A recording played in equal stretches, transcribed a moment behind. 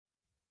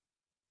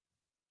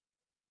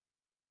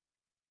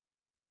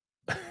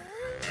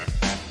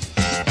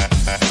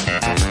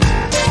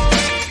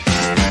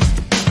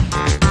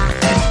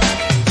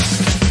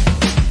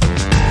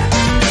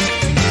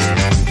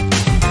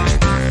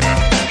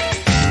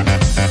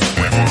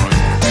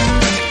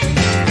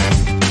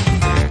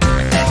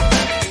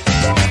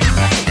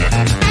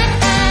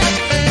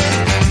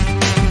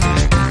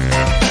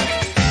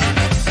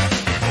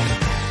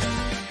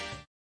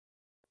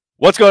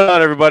What's going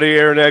on, everybody?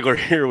 Aaron Egler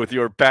here with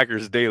your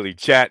Packers Daily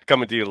Chat,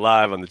 coming to you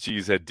live on the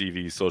Cheesehead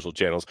TV social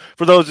channels.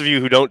 For those of you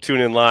who don't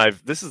tune in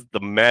live, this is the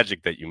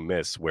magic that you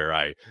miss, where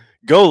I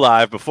go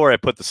live before I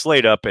put the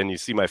slate up, and you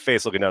see my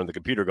face looking down at the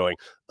computer going,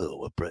 oh,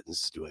 what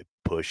buttons do I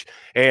push?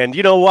 And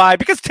you know why?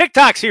 Because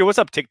TikTok's here. What's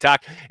up,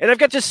 TikTok? And I've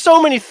got just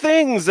so many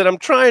things that I'm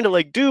trying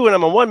to do, and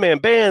I'm a one-man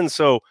band,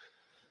 so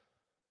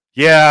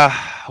yeah,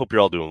 hope you're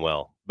all doing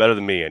well. Better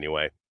than me,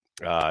 anyway.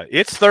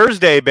 It's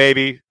Thursday,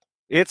 baby.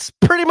 It's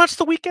pretty much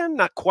the weekend,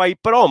 not quite,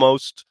 but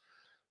almost.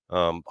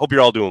 Hope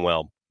you're all doing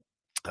well.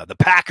 The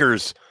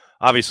Packers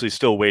obviously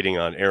still waiting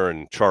on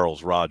Aaron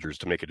Charles Rodgers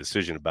to make a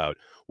decision about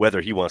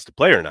whether he wants to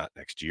play or not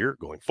next year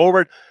going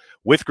forward.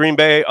 With Green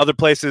Bay, other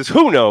places,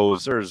 who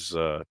knows? There's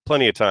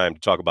plenty of time to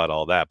talk about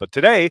all that. But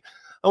today,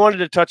 I wanted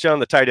to touch on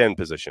the tight end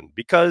position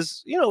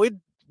because, it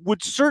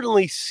would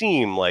certainly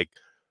seem like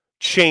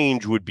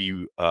change would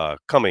be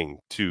coming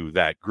to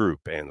that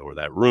group or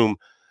that room.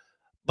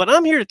 But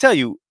I'm here to tell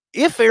you,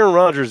 if Aaron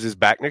Rodgers is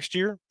back next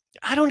year,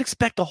 I don't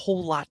expect a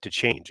whole lot to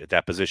change at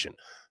that position.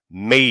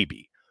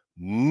 Maybe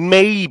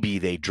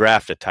they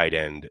draft a tight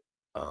end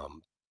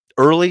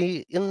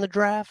early in the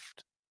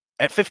draft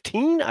at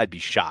 15. I'd be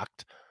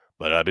shocked,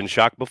 but I've been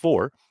shocked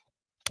before.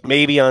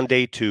 Maybe on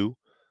day 2,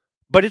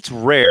 but it's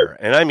rare,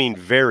 and I mean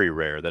very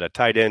rare, that a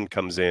tight end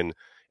comes in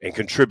and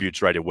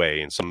contributes right away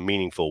in some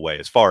meaningful way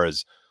as far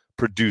as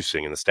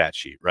producing in the stat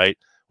sheet, right?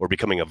 Or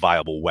becoming a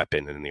viable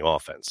weapon in the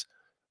offense.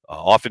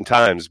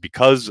 Oftentimes,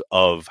 because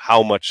of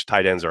how much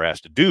tight ends are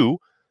asked to do,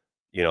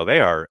 they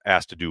are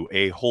asked to do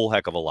a whole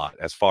heck of a lot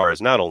as far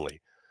as not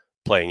only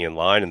playing in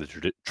line in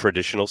the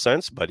traditional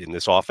sense, but in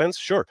this offense,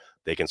 sure,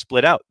 they can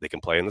split out. They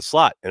can play in the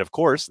slot. And of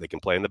course, they can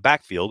play in the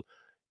backfield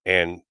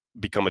and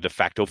become a de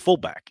facto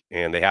fullback.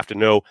 And they have to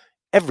know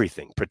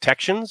everything,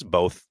 protections,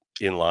 both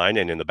in line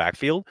and in the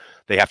backfield.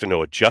 They have to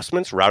know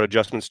adjustments, route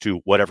adjustments to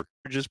whatever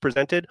coverage is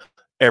presented,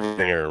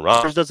 everything Aaron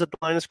Rodgers does at the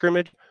line of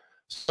scrimmage.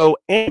 So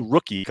any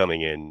rookie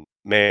coming in,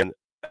 man,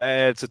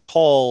 it's a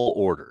tall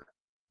order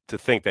to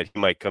think that he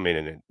might come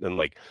in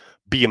and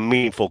be a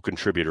meaningful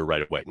contributor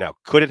right away. Now,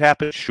 could it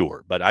happen?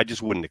 Sure, but I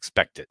just wouldn't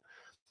expect it.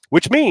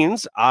 Which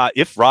means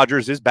if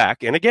Rodgers is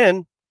back, and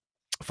again,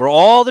 for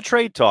all the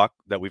trade talk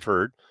that we've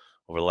heard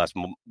over the last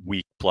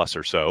week plus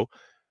or so,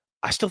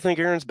 I still think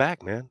Aaron's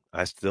back, man.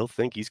 I still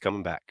think he's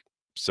coming back.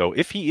 So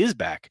if he is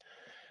back,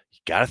 you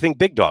got to think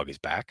Big Dog is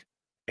back.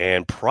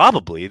 And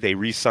probably they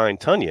re-signed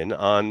Tonyan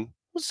on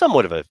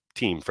somewhat of a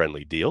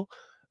team-friendly deal.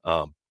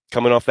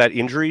 Coming off that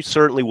injury,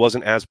 certainly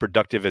wasn't as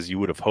productive as you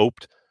would have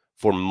hoped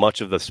for much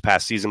of this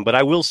past season. But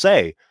I will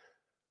say,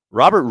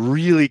 Robert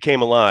really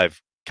came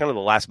alive kind of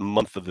the last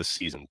month of the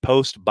season,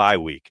 post-bye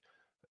week.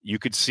 You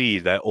could see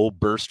that old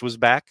burst was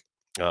back.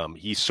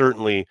 He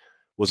certainly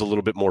was a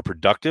little bit more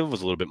productive,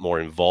 was a little bit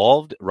more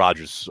involved.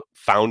 Rodgers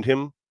found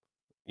him,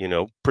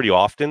 pretty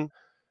often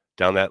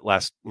down that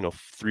last,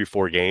 3 or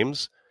 4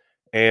 games.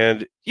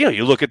 And,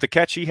 you look at the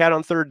catch he had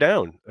on third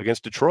down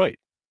against Detroit.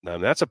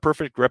 That's a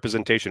perfect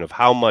representation of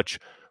how much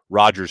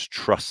Rodgers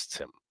trusts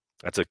him.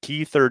 That's a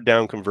key third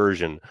down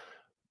conversion,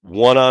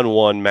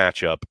 one-on-one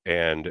matchup.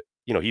 And,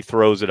 he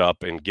throws it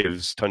up and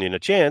gives Tonyan a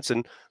chance,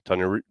 and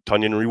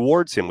Tonyan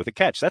rewards him with a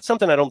catch. That's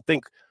something I don't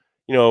think,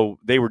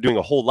 they were doing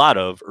a whole lot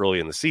of early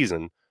in the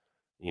season.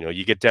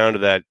 You get down to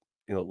that,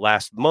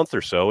 last month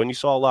or so, and you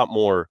saw a lot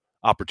more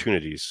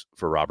opportunities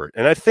for Robert.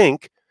 And I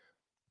think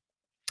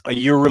a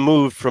year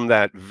removed from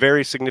that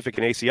very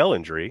significant ACL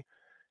injury,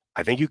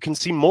 I think you can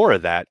see more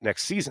of that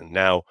next season.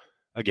 Now,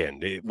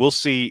 again, we'll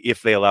see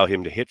if they allow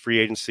him to hit free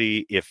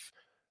agency, if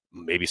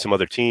maybe some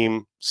other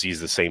team sees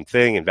the same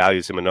thing and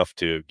values him enough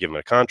to give him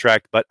a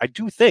contract. But I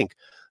do think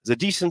there's a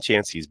decent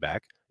chance he's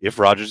back. If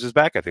Rodgers is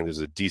back, I think there's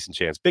a decent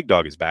chance Big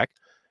Dog is back.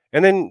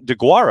 And then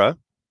DeGuara,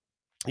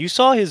 you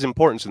saw his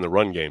importance in the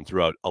run game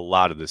throughout a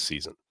lot of this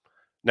season.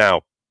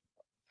 Now,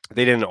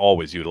 they didn't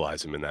always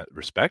utilize him in that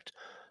respect.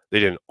 They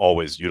didn't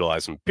always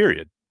utilize him,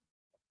 period.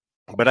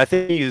 But I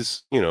think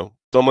he's,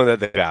 someone that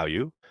they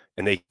value,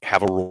 and they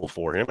have a role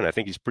for him, and I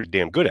think he's pretty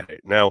damn good at it.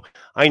 Now,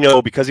 I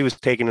know because he was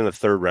taken in the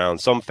 3rd round,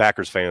 some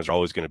Packers fans are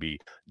always going to be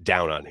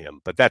down on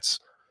him, but that's,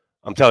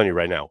 I'm telling you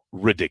right now,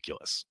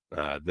 ridiculous.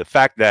 The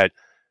fact that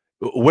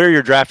where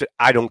you're drafted,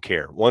 I don't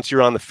care. Once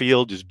you're on the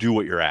field, just do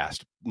what you're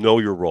asked. Know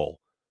your role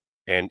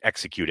and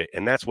execute it,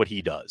 and that's what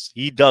he does.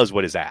 He does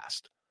what is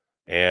asked,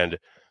 and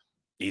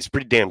he's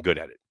pretty damn good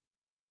at it.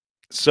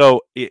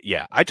 So,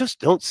 I just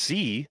don't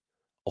see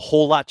a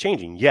whole lot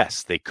changing.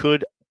 Yes, they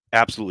could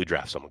absolutely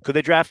draft someone. Could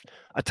they draft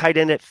a tight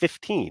end at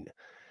 15?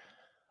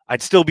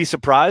 I'd still be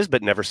surprised,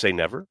 but never say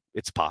never.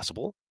 It's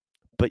possible.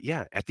 But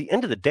at the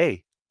end of the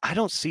day, I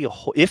don't see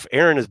if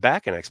Aaron is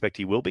back, and I expect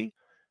he will be,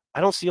 I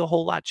don't see a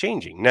whole lot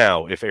changing.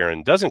 Now, if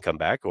Aaron doesn't come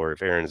back, or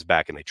if Aaron is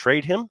back and they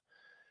trade him,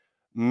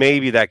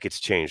 maybe that gets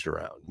changed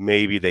around.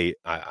 Maybe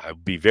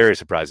I'd be very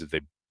surprised if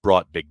they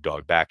brought Big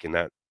Dog back in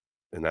that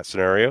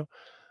scenario.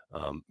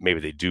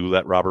 Maybe they do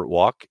let Robert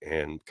walk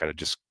and kind of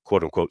just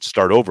quote unquote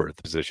start over at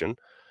the position.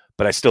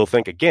 But I still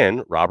think,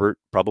 again, Robert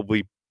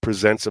probably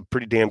presents a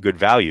pretty damn good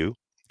value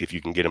if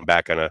you can get him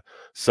back on a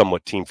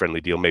somewhat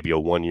team-friendly deal, maybe a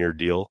 1-year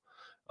deal.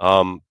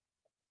 And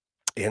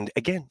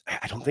again,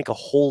 I don't think a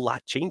whole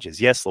lot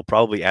changes. Yes, they'll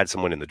probably add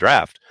someone in the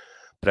draft,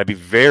 but I'd be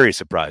very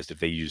surprised if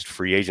they used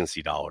free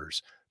agency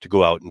dollars to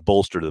go out and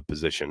bolster the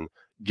position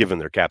given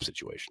their cap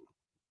situation.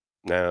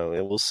 Now,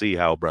 we'll see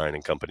how Brian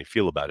and company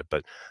feel about it,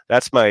 but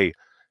that's my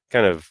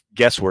kind of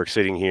guesswork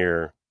sitting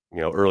here,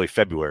 early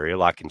February. A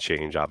lot can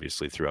change,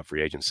 obviously, throughout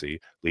free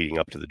agency leading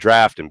up to the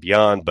draft and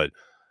beyond, but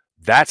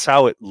that's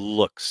how it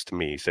looks to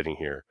me sitting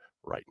here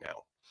right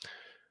now.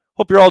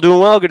 Hope you're all doing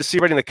well. Good to see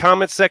you right in the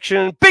comments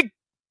section. Big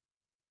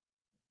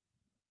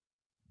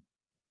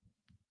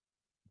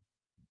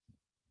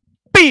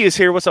B is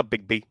here. What's up,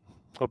 Big B?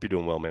 Hope you're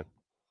doing well, man.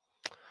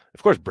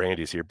 Of course,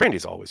 Brandy's here.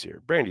 Brandy's always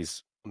here.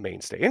 Brandy's a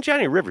mainstay. And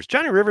Johnny Rivers.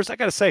 Johnny Rivers, I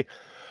got to say,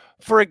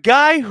 for a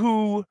guy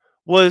who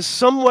was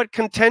somewhat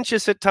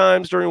contentious at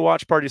times during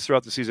watch parties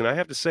throughout the season, I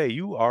have to say,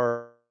 you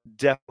are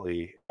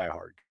definitely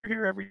hard. You're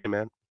here every day,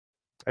 man.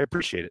 I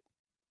appreciate it.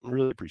 I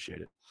really appreciate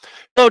it.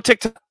 Hello,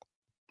 TikTok.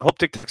 Hope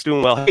TikTok's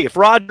doing well. Hey, if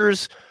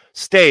Rodgers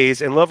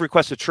stays and Love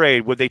requests a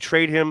trade, would they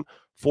trade him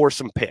for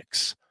some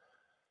picks?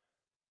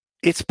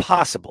 It's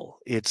possible.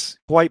 It's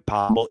quite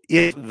possible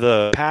if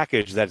the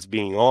package that's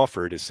being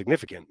offered is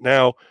significant.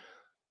 Now,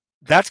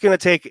 that's going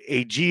to take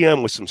a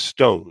GM with some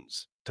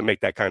stones to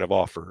make that kind of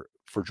offer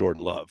for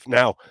Jordan Love.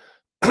 Now,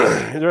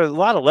 there are a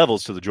lot of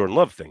levels to the Jordan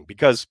Love thing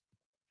because,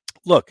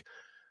 look,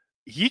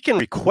 he can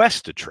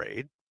request a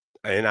trade,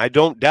 and I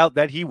don't doubt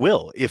that he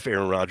will if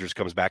Aaron Rodgers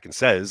comes back and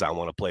says, I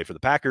want to play for the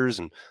Packers,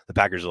 and the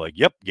Packers are like,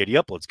 yep, giddy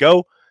up, let's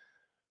go.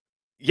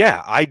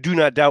 Yeah, I do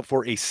not doubt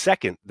for a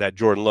second that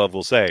Jordan Love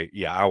will say,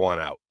 yeah, I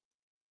want out.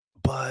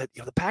 But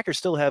the Packers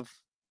still have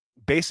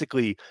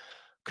basically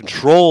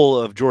control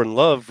of Jordan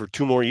Love for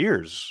 2 more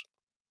years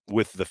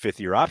with the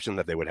 5th-year option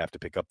that they would have to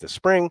pick up this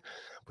spring,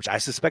 which I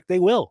suspect they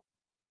will,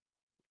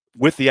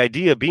 with the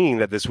idea being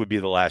that this would be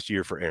the last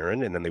year for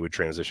Aaron, and then they would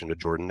transition to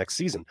Jordan next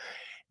season.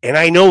 And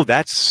I know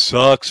that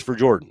sucks for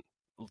Jordan.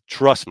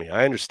 Trust me,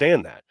 I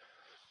understand that.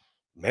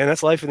 Man,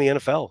 that's life in the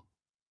NFL.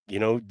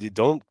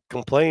 Don't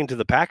complain to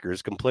the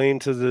Packers, complain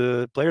to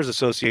the Players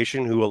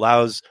Association who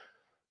allows,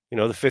 the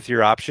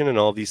 5th-year option and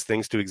all these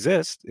things to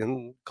exist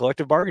in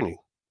collective bargaining.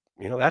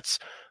 That's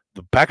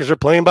the Packers are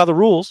playing by the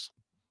rules,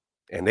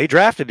 and they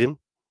drafted him.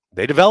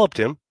 They developed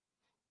him.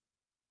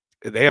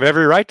 They have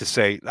every right to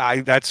say,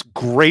 that's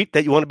great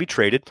that you want to be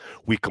traded.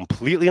 We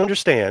completely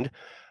understand,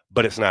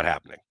 but it's not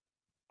happening.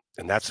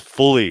 And that's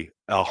fully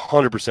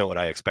 100% what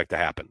I expect to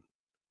happen.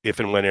 If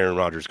and when Aaron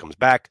Rodgers comes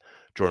back,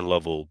 Jordan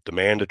Love will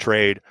demand a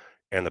trade,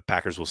 and the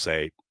Packers will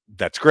say,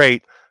 that's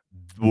great,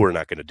 we're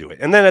not going to do it.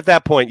 And then at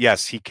that point,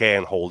 yes, he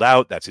can hold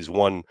out. That's his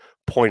one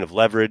point of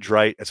leverage,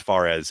 right? As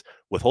far as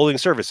withholding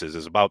services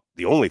is about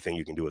the only thing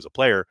you can do as a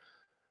player.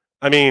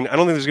 I mean, I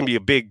don't think there's going to be a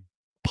big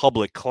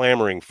public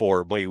clamoring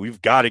for,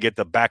 we've got to get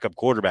the backup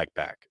quarterback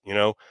back.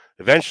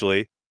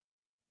 Eventually,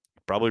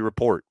 probably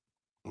report,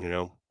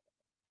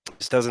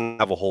 this doesn't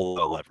have a whole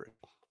lot of leverage.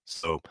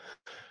 So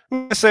I'm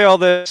going to say all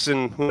this,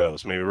 and who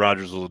knows, maybe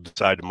Rodgers will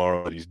decide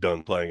tomorrow that he's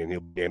done playing and he'll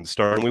be in the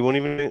start, and we won't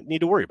even need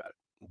to worry about it.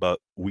 But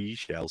we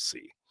shall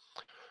see.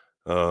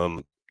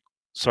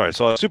 Sorry,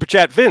 so super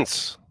chat,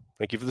 Vince.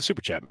 Thank you for the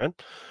super chat, man.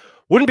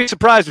 Wouldn't be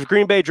surprised if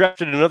Green Bay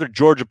drafted another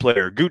Georgia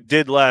player. Goot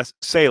did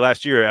say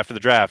last year after the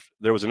draft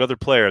there was another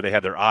player they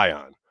had their eye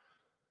on.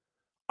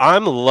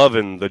 I'm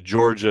loving the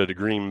Georgia to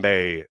Green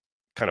Bay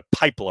kind of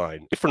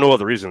pipeline, if for no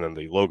other reason than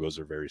the logos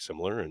are very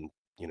similar, and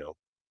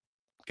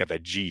got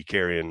that G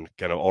carrying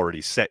kind of already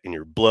set in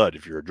your blood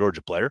if you're a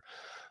Georgia player.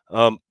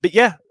 But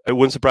yeah, it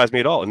wouldn't surprise me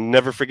at all. And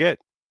never forget,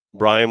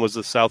 Brian was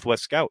the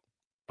Southeast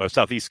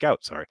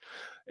Scout, sorry.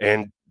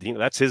 And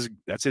that's his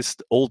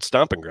old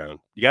stomping ground.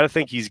 You got to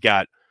think he's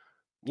got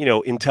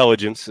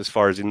intelligence as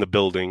far as in the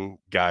building,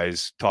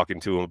 guys talking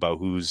to him about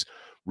who's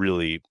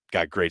really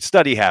got great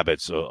study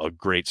habits, a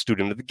great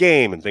student of the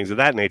game, and things of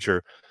that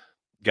nature.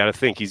 Got to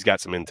think he's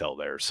got some intel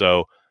there.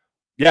 So,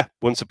 yeah,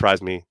 wouldn't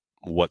surprise me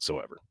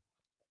whatsoever.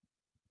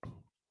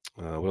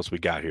 What else we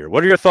got here?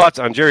 What are your thoughts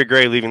on Jerry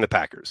Gray leaving the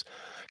Packers?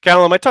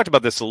 Callum, I talked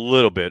about this a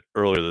little bit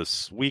earlier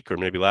this week or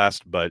maybe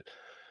last, but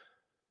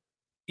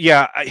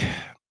yeah,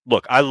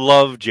 I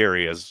love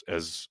Jerry as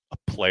a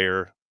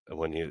player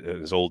when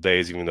in his old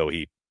days, even though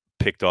he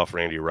picked off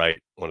Randy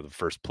Wright, one of the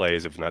first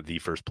plays, if not the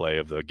first play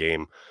of the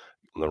game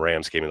when the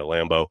Rams came into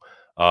Lambeau.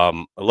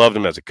 I loved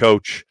him as a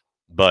coach,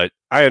 but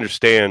I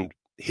understand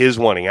his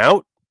wanting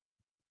out,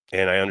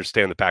 and I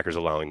understand the Packers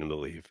allowing him to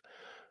leave.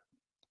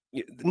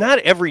 Not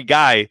every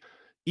guy,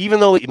 even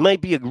though it might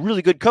be a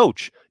really good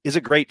coach, is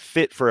a great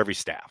fit for every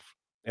staff.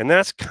 And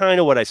that's kind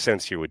of what I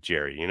sense here with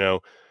Jerry.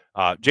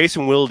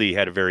 Jason Wilde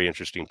had a very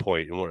interesting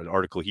point in an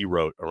article he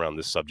wrote around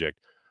this subject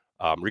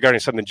regarding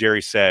something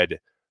Jerry said,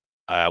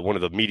 one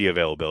of the media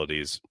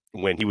availabilities,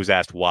 when he was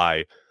asked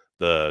why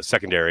the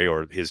secondary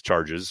or his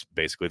charges,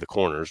 basically the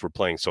corners, were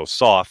playing so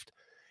soft.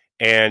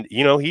 And,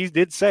 he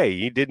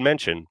did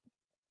mention,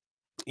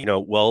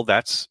 well,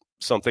 that's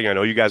something I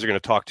know you guys are going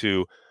to talk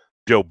to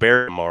Joe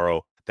Barry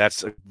tomorrow.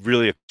 That's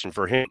really a question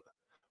for him,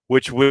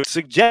 which would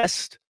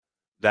suggest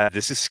that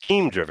this is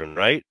scheme driven,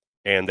 right?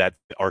 And that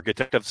the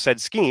architect of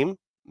said scheme,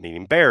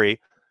 meaning Barry,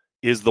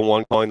 is the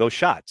one calling those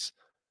shots.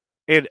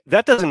 And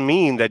that doesn't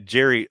mean that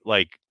Jerry,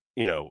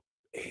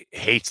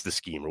 hates the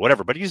scheme or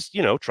whatever, but he's,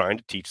 trying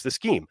to teach the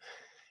scheme.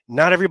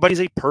 Not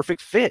everybody's a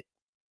perfect fit.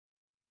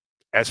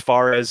 As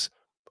far as,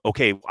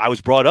 okay, I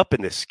was brought up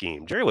in this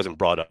scheme. Jerry wasn't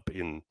brought up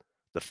in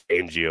the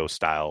Fangio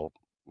style,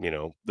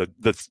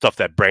 the stuff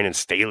that Brandon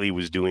Staley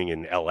was doing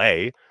in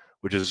LA,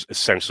 which is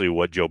essentially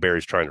what Joe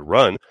Barry's trying to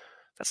run.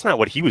 That's not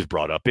what he was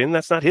brought up in.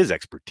 That's not his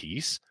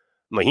expertise.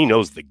 I mean, he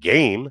knows the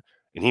game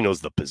and he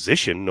knows the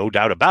position, no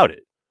doubt about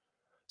it.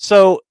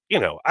 So,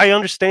 I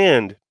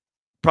understand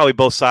probably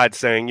both sides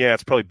saying, yeah,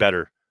 it's probably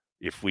better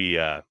if we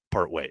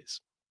part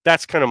ways.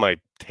 That's kind of my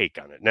take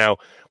on it. Now,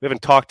 we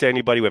haven't talked to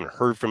anybody. We haven't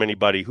heard from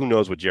anybody. Who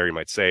knows what Jerry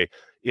might say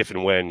if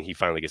and when he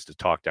finally gets to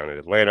talk down in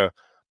Atlanta.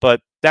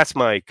 But that's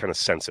my kind of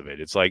sense of it.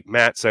 It's like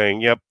Matt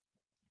saying, yep,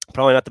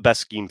 probably not the best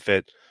scheme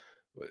fit.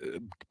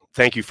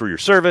 Thank you for your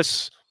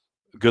service.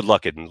 Good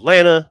luck in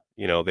Atlanta.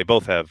 They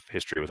both have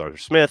history with Arthur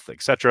Smith,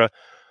 etc.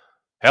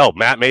 Hell,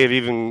 Matt may have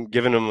even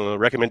given him a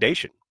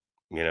recommendation,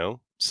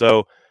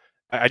 So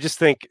I just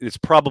think it's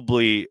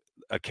probably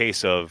a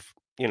case of,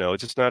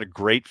 it's just not a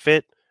great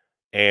fit.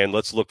 And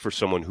let's look for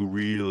someone who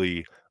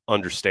really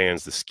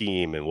understands the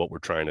scheme and what we're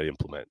trying to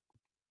implement.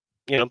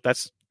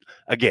 That's,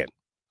 again,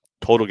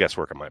 total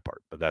guesswork on my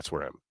part, but that's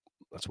what I'm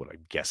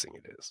guessing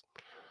it is.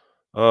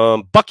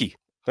 Bucky,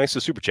 thanks to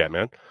the super chat,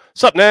 man.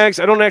 Sup, Nags?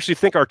 I don't actually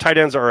think our tight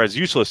ends are as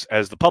useless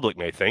as the public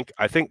may think.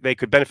 I think they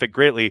could benefit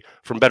greatly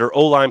from better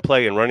O-line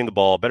play and running the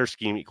ball. Better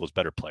scheme equals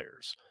better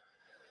players.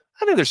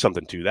 I think there's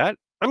something to that.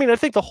 I mean, I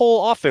think the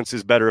whole offense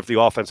is better if the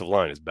offensive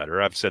line is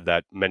better. I've said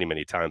that many,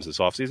 many times this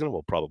offseason.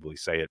 We'll probably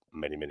say it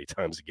many, many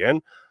times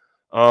again.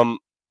 But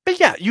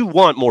yeah, you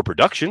want more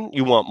production.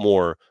 You want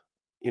more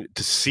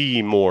to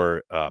see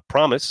more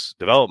promise,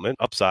 development,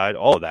 upside,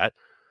 all of that.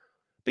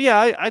 But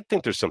yeah, I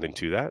think there's something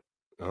to that.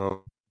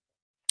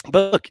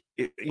 But look,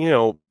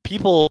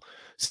 people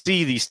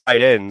see these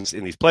tight ends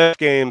in these playoff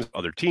games,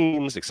 other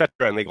teams, etc.,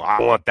 and they go,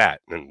 I want that.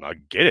 And I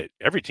get it.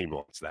 Every team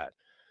wants that.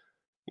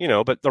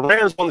 But the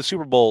Rams won the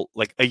Super Bowl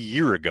like a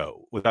year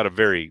ago without a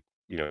very,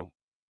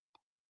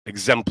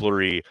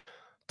 exemplary,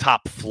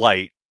 top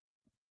flight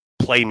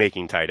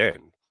playmaking tight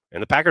end.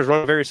 And the Packers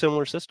run a very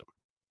similar system.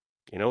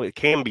 It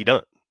can be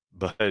done.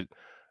 But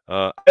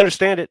I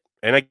understand it.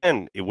 And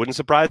again, it wouldn't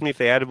surprise me if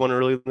they added one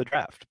early in the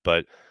draft.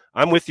 But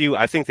I'm with you.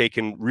 I think they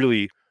can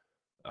really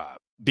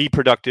be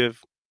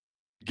productive,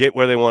 get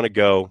where they want to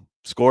go,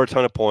 score a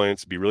ton of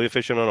points, be really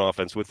efficient on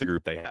offense with the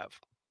group they have.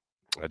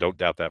 I don't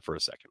doubt that for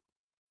a second.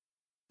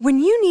 When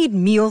you need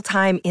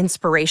mealtime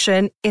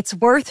inspiration, it's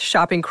worth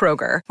shopping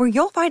Kroger, where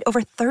you'll find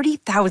over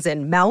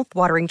 30,000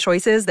 mouth-watering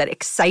choices that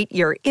excite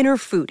your inner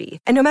foodie.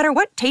 And no matter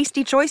what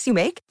tasty choice you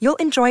make, you'll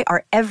enjoy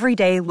our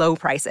everyday low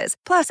prices,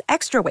 plus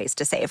extra ways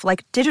to save,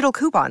 like digital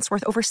coupons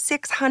worth over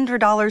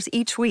 $600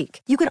 each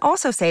week. You can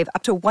also save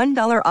up to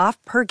 $1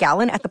 off per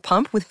gallon at the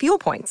pump with fuel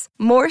points.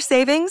 More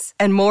savings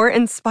and more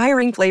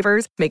inspiring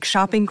flavors make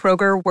shopping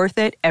Kroger worth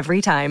it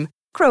every time.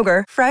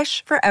 Kroger,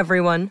 fresh for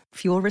everyone.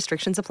 Fuel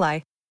restrictions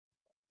apply.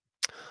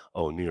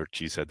 Oh, New York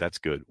Cheesehead, that's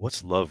good.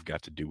 What's love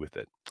got to do with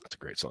it? That's a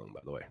great song, by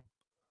the way.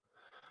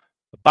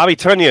 Bobby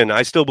Tunyon,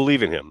 I still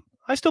believe in him.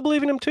 I still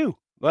believe in him too.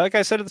 Like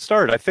I said at the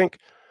start, I think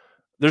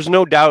there's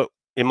no doubt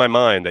in my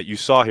mind that you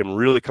saw him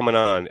really coming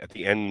on at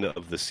the end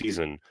of the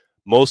season,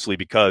 mostly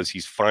because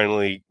he's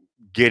finally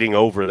getting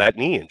over that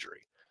knee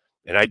injury.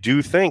 And I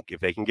do think if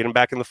they can get him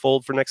back in the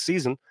fold for next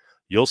season,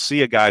 you'll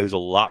see a guy who's a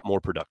lot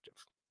more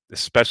productive,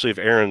 especially if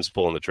Aaron's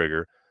pulling the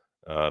trigger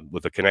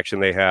with the connection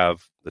they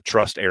have, the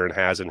trust Aaron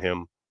has in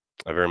him.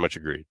 I very much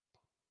agree.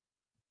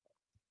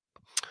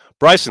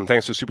 Bryson,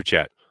 thanks for the super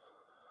chat.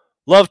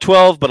 Love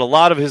 12, but a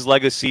lot of his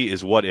legacy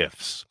is what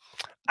ifs.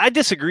 I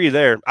disagree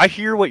there. I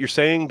hear what you're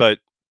saying, but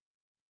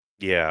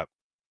yeah,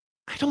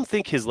 I don't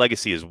think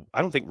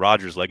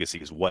Rodgers'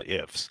 legacy is what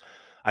ifs.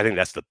 I think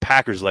that's the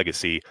Packers'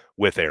 legacy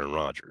with Aaron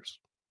Rodgers.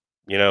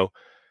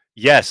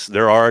 Yes,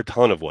 there are a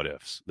ton of what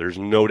ifs. There's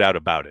no doubt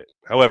about it.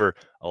 However,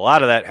 a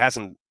lot of that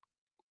hasn't,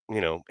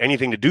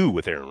 anything to do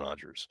with Aaron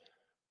Rodgers.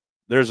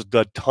 There's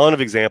a ton of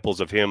examples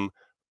of him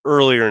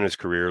earlier in his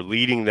career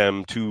leading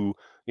them to,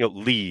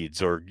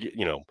 leads or,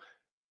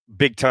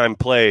 big time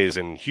plays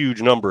and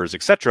huge numbers,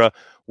 etc.,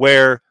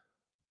 where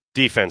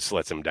defense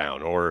lets them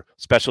down or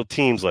special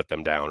teams let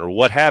them down or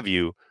what have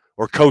you,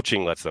 or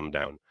coaching lets them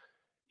down.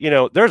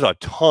 There's a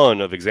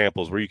ton of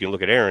examples where you can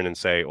look at Aaron and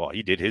say, well,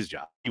 he did his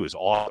job. He was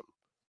awesome.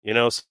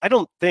 So I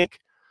don't think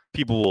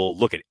people will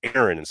look at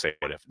Aaron and say,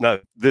 what if? Now,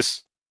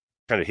 this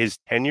kind of his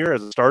tenure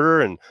as a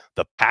starter and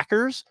the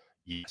Packers,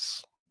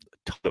 yes,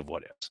 a ton of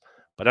what ifs.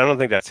 But I don't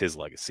think that's his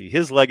legacy.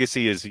 His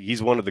legacy is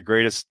he's one of the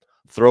greatest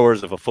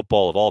throwers of a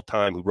football of all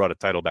time who brought a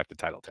title back to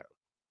Titletown.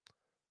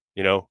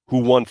 Who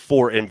won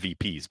 4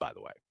 MVPs, by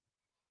the way.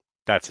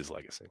 That's his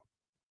legacy.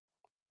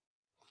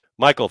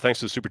 Michael, thanks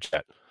for the super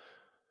chat.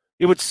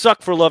 It would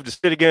suck for Love to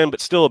sit again,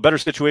 but still a better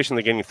situation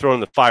than getting thrown in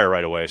the fire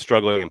right away,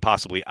 struggling and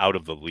possibly out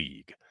of the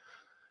league.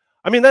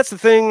 I mean, that's the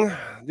thing.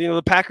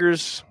 The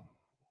Packers,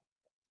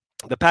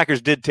 the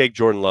Packers did take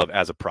Jordan Love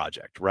as a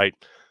project, right?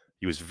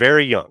 He was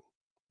very young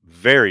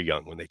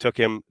when they took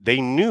him.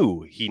 They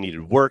knew he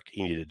needed work,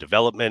 he needed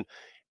development,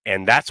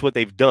 and that's what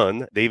they've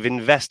done. They've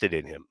invested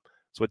in him.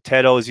 It's what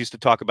Ted always used to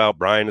talk about.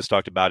 Brian has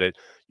talked about it.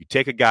 You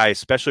take a guy,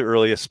 especially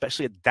early,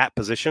 especially at that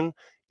position,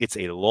 it's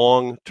a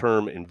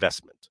long-term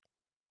investment.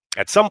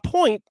 At some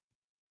point,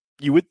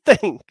 you would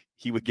think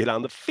he would get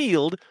on the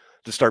field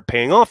to start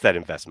paying off that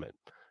investment.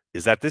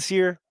 Is that this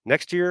year?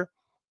 Next year?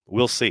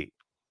 We'll see.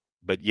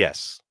 But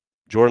yes,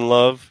 Jordan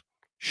Love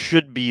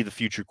should be the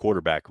future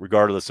quarterback,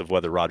 regardless of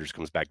whether Rodgers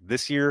comes back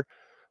this year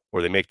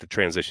or they make the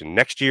transition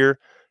next year.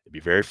 It'd be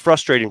very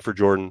frustrating for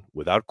Jordan,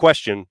 without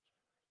question.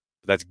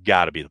 But that's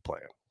got to be the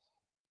plan.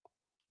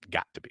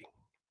 Got to be.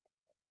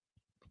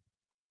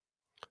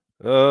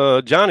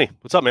 Johnny,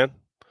 what's up, man?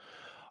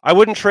 I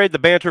wouldn't trade the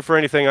banter for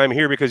anything. I'm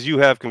here because you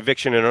have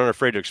conviction and aren't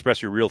afraid to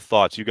express your real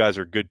thoughts. You guys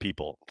are good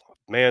people.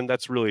 Man,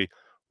 that's really,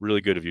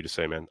 really good of you to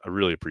say, man. I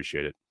really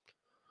appreciate it.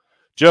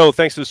 Joe,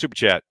 thanks for the super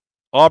chat.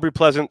 Aubrey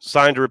Pleasant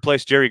signed to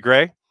replace Jerry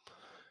Gray.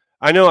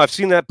 I know I've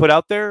seen that put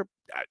out there.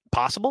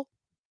 Possible.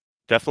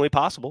 Definitely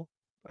possible.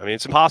 I mean,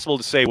 it's impossible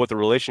to say what the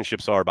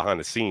relationships are behind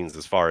the scenes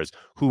as far as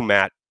who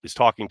Matt is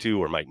talking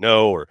to or might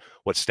know, or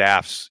what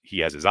staffs he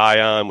has his eye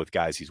on with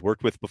guys he's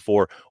worked with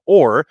before,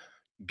 or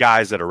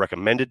guys that are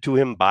recommended to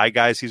him by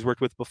guys he's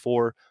worked with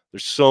before.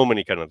 There's so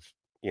many kind of,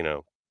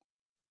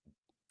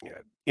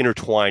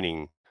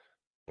 intertwining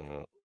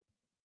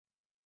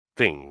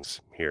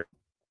things here.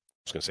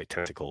 I was going to say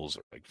tentacles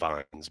or like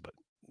vines, but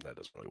that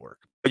doesn't really work.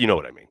 But you know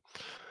what I mean.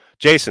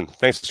 Jason,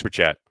 thanks for the super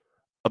chat.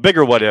 A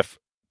bigger what if,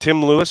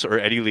 Tim Lewis or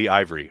Eddie Lee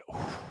Ivory? Ooh,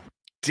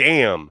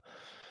 damn.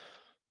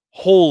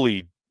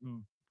 Holy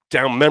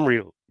down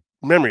memory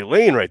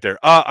lane right there.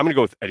 I'm going to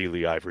go with Eddie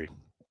Lee Ivory.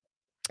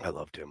 I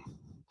loved him.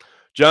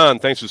 John,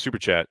 thanks for the super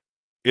chat.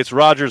 It's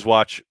Rodgers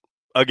watch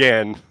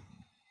again.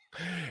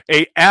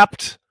 An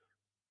apt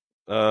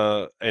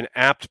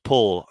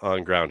pull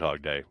on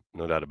Groundhog Day.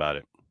 No doubt about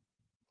it.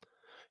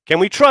 Can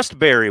we trust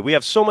Barry? We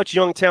have so much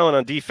young talent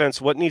on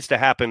defense. What needs to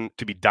happen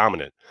to be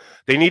dominant?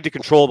 They need to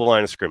control the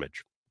line of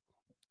scrimmage.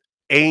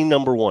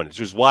 Number one. This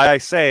is why I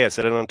said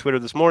it on Twitter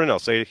this morning. I'll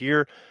say it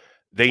here.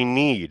 They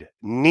need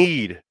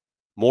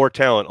more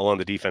talent along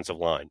the defensive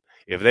line.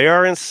 If they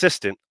are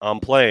insistent on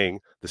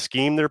playing the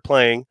scheme they're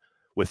playing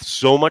with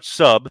so much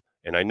sub,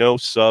 and I know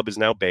sub is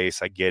now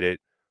base, I get it,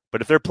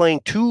 but if they're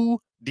playing two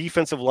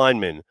defensive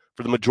linemen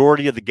for the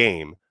majority of the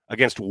game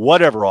against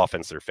whatever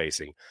offense they're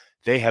facing,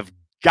 they have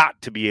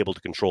got to be able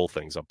to control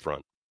things up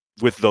front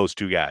with those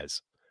two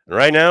guys. And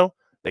right now,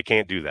 they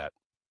can't do that.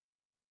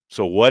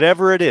 So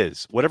whatever it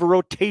is, whatever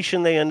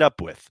rotation they end up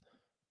with,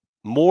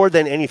 more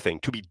than anything,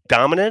 to be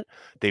dominant,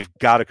 they've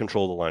got to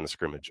control the line of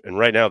scrimmage. And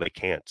right now, they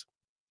can't.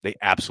 They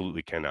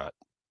absolutely cannot.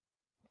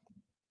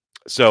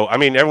 So, I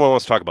mean, everyone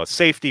wants to talk about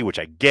safety, which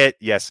I get.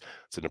 Yes,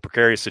 it's in a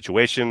precarious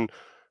situation.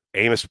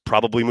 Amos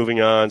probably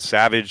moving on.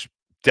 Savage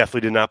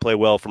definitely did not play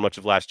well for much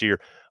of last year.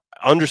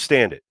 I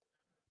understand it.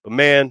 But,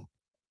 man,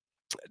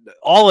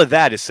 all of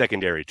that is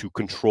secondary to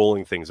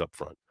controlling things up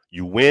front.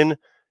 You win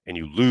and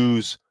you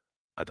lose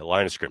at the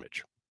line of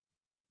scrimmage.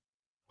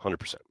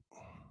 100%.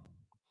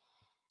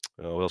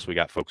 What else we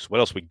got, folks? What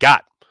else we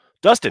got?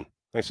 Dustin,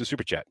 thanks for the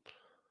super chat.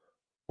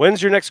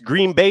 When's your next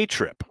Green Bay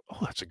trip? Oh,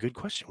 that's a good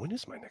question. When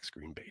is my next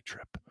Green Bay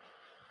trip?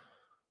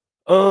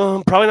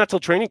 Probably not till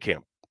training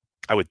camp,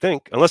 I would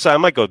think. Unless I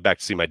might go back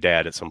to see my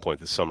dad at some point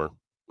this summer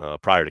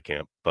prior to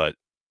camp. But,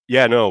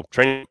 yeah, no,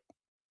 training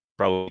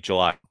probably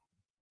July,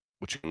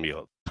 which is going to be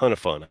a ton of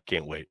fun. I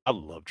can't wait. I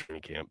love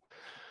training camp.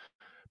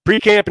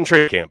 Pre-camp and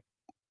training camp.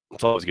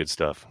 It's always good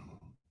stuff.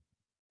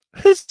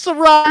 It's a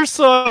Rodgers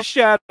saw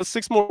shadow.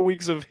 6 more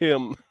weeks of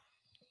him.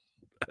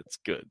 That's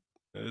good.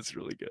 That's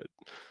really good.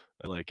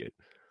 I like it.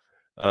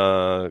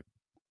 What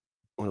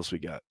else we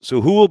got? So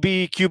who will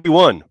be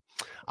QB1?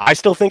 I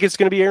still think it's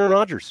going to be Aaron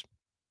Rodgers.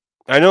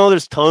 I know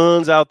there's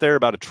tons out there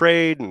about a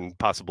trade and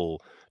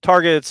possible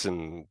targets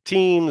and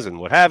teams and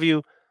what have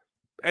you.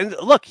 And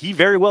look, he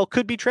very well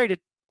could be traded.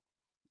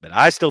 But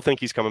I still think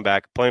he's coming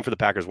back, playing for the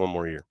Packers one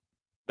more year.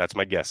 That's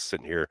my guess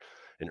sitting here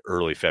in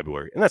early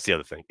February. And that's the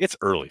other thing. It's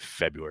early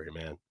February,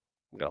 man.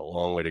 We've got a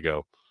long way to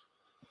go.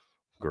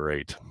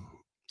 Great.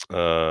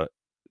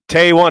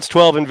 Tay wants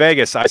 12 in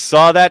Vegas. I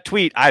saw that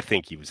tweet. I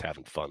think he was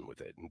having fun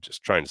with it and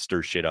just trying to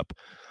stir shit up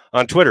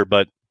on Twitter,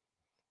 but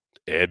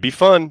it'd be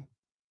fun.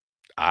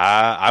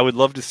 I would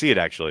love to see it,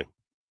 actually.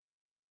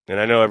 And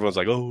I know everyone's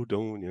like, oh,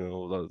 don't,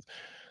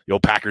 the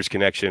old Packers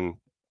connection.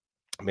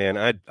 Man,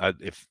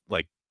 if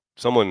like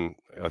someone,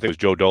 I think it was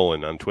Joe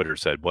Dolan on Twitter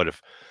said, what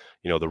if,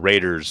 the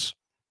Raiders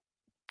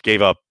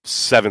gave up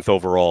 7th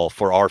overall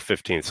for our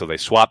 15th. So they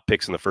swapped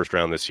picks in the first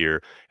round this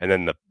year. And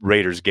then the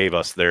Raiders gave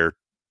us their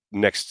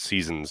next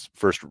season's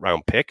first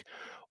round pick.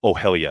 Oh,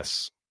 hell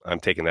yes. I'm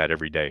taking that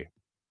every day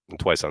and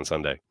twice on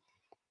Sunday.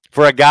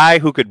 For a guy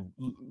who could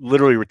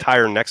literally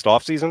retire next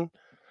offseason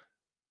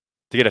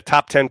to get a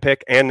top 10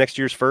 pick and next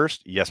year's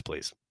first, yes,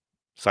 please.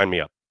 Sign me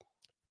up.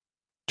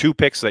 2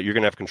 picks that you're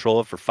going to have control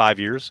of for 5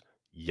 years.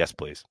 Yes,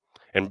 please.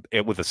 and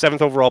with a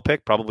 7th overall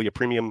pick, probably a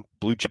premium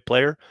blue chip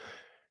player.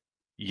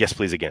 Yes,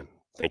 please, again.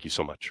 Thank you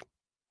so much.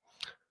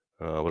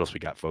 What else we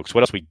got, folks?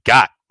 What else we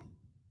got?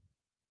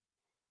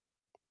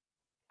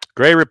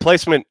 Gray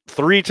replacement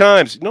 3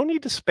 times. No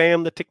need to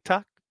spam the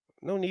TikTok.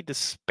 No need to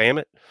spam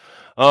it.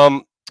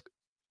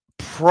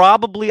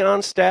 Probably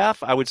on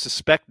staff. I would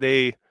suspect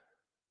they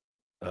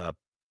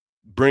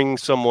bring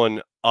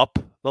someone up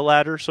the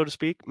ladder, so to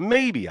speak.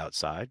 Maybe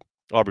outside.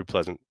 Aubrey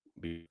Pleasant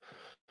would be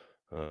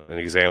an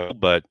example,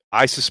 but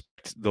I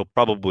suspect they'll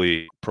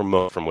probably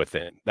promote from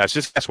within. That's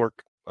just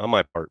guesswork on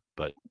my part,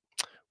 but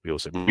we will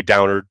see. Maybe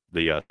Downard,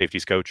 the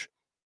safeties coach,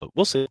 but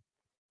we'll see.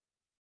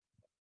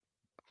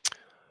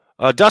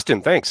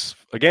 Dustin, thanks.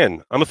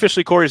 Again, I'm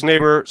officially Corey's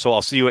neighbor, so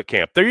I'll see you at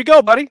camp. There you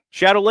go, buddy.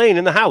 Shadow Lane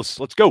in the house.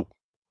 Let's go.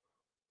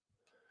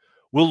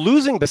 Will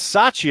losing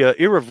Bisaccia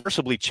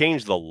irreversibly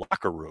change the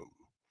locker room?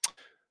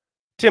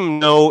 Tim,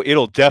 no,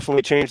 it'll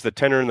definitely change the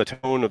tenor and the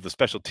tone of the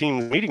special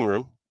teams meeting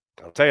room.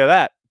 I'll tell you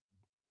that.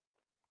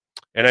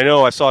 And I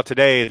know I saw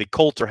today the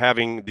Colts are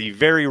having the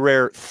very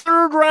rare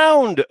 3rd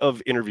round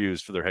of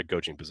interviews for their head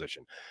coaching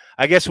position.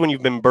 I guess when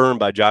you've been burned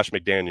by Josh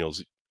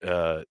McDaniels,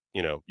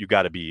 you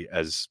got to be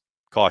as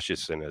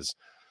cautious and as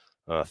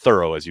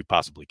thorough as you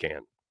possibly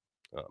can.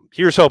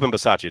 Here's hoping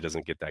Bisaccia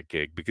doesn't get that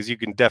gig, because you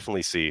can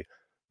definitely see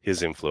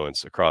his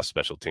influence across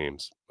special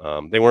teams.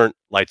 They weren't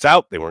lights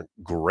out. They weren't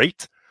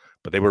great,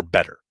 but they were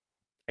better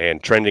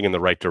and trending in the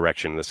right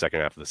direction in the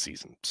second half of the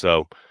season.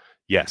 So,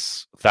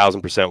 yes,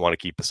 1,000% want to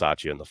keep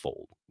Bisaccia in the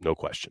fold. No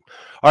question.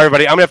 All right,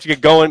 everybody, I'm going to have to get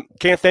going.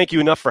 Can't thank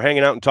you enough for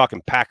hanging out and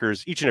talking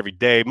Packers each and every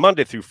day,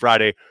 Monday through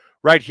Friday,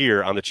 right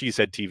here on the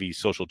Cheesehead TV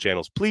social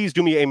channels. Please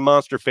do me a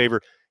monster favor.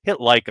 Hit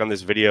like on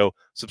this video,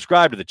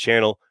 subscribe to the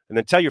channel, and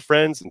then tell your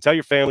friends and tell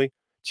your family.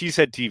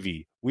 Cheesehead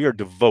TV. We are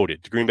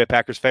devoted to Green Bay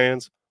Packers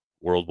fans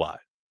worldwide.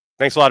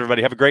 Thanks a lot,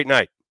 everybody. Have a great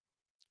night.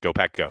 Go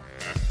Pack Go.